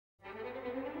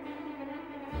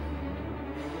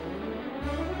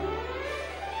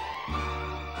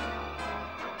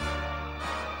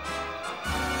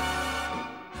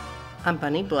I'm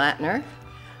Bunny Blattner.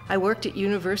 I worked at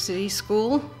University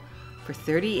School for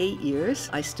 38 years.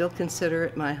 I still consider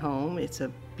it my home. It's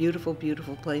a beautiful,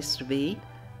 beautiful place to be.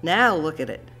 Now look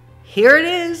at it. Here it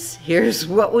is. Here's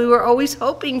what we were always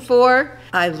hoping for.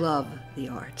 I love the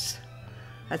arts.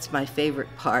 That's my favorite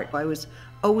part. I was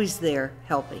always there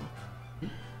helping.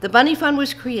 The Bunny Fund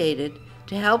was created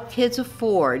to help kids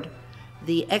afford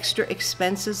the extra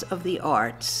expenses of the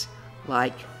arts,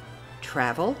 like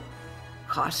travel,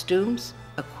 costumes,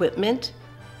 equipment.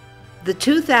 The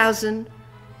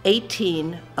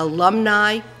 2018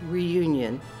 Alumni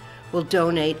Reunion will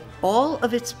donate all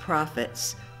of its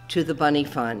profits to the Bunny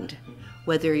Fund.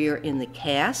 Whether you're in the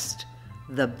cast,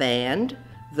 the band,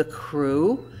 the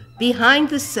crew, behind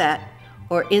the set,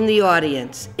 or in the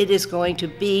audience, it is going to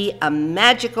be a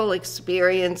magical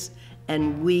experience,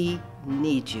 and we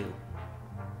need you.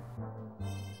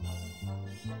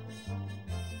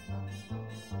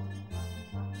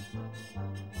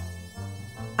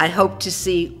 I hope to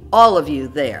see all of you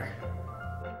there.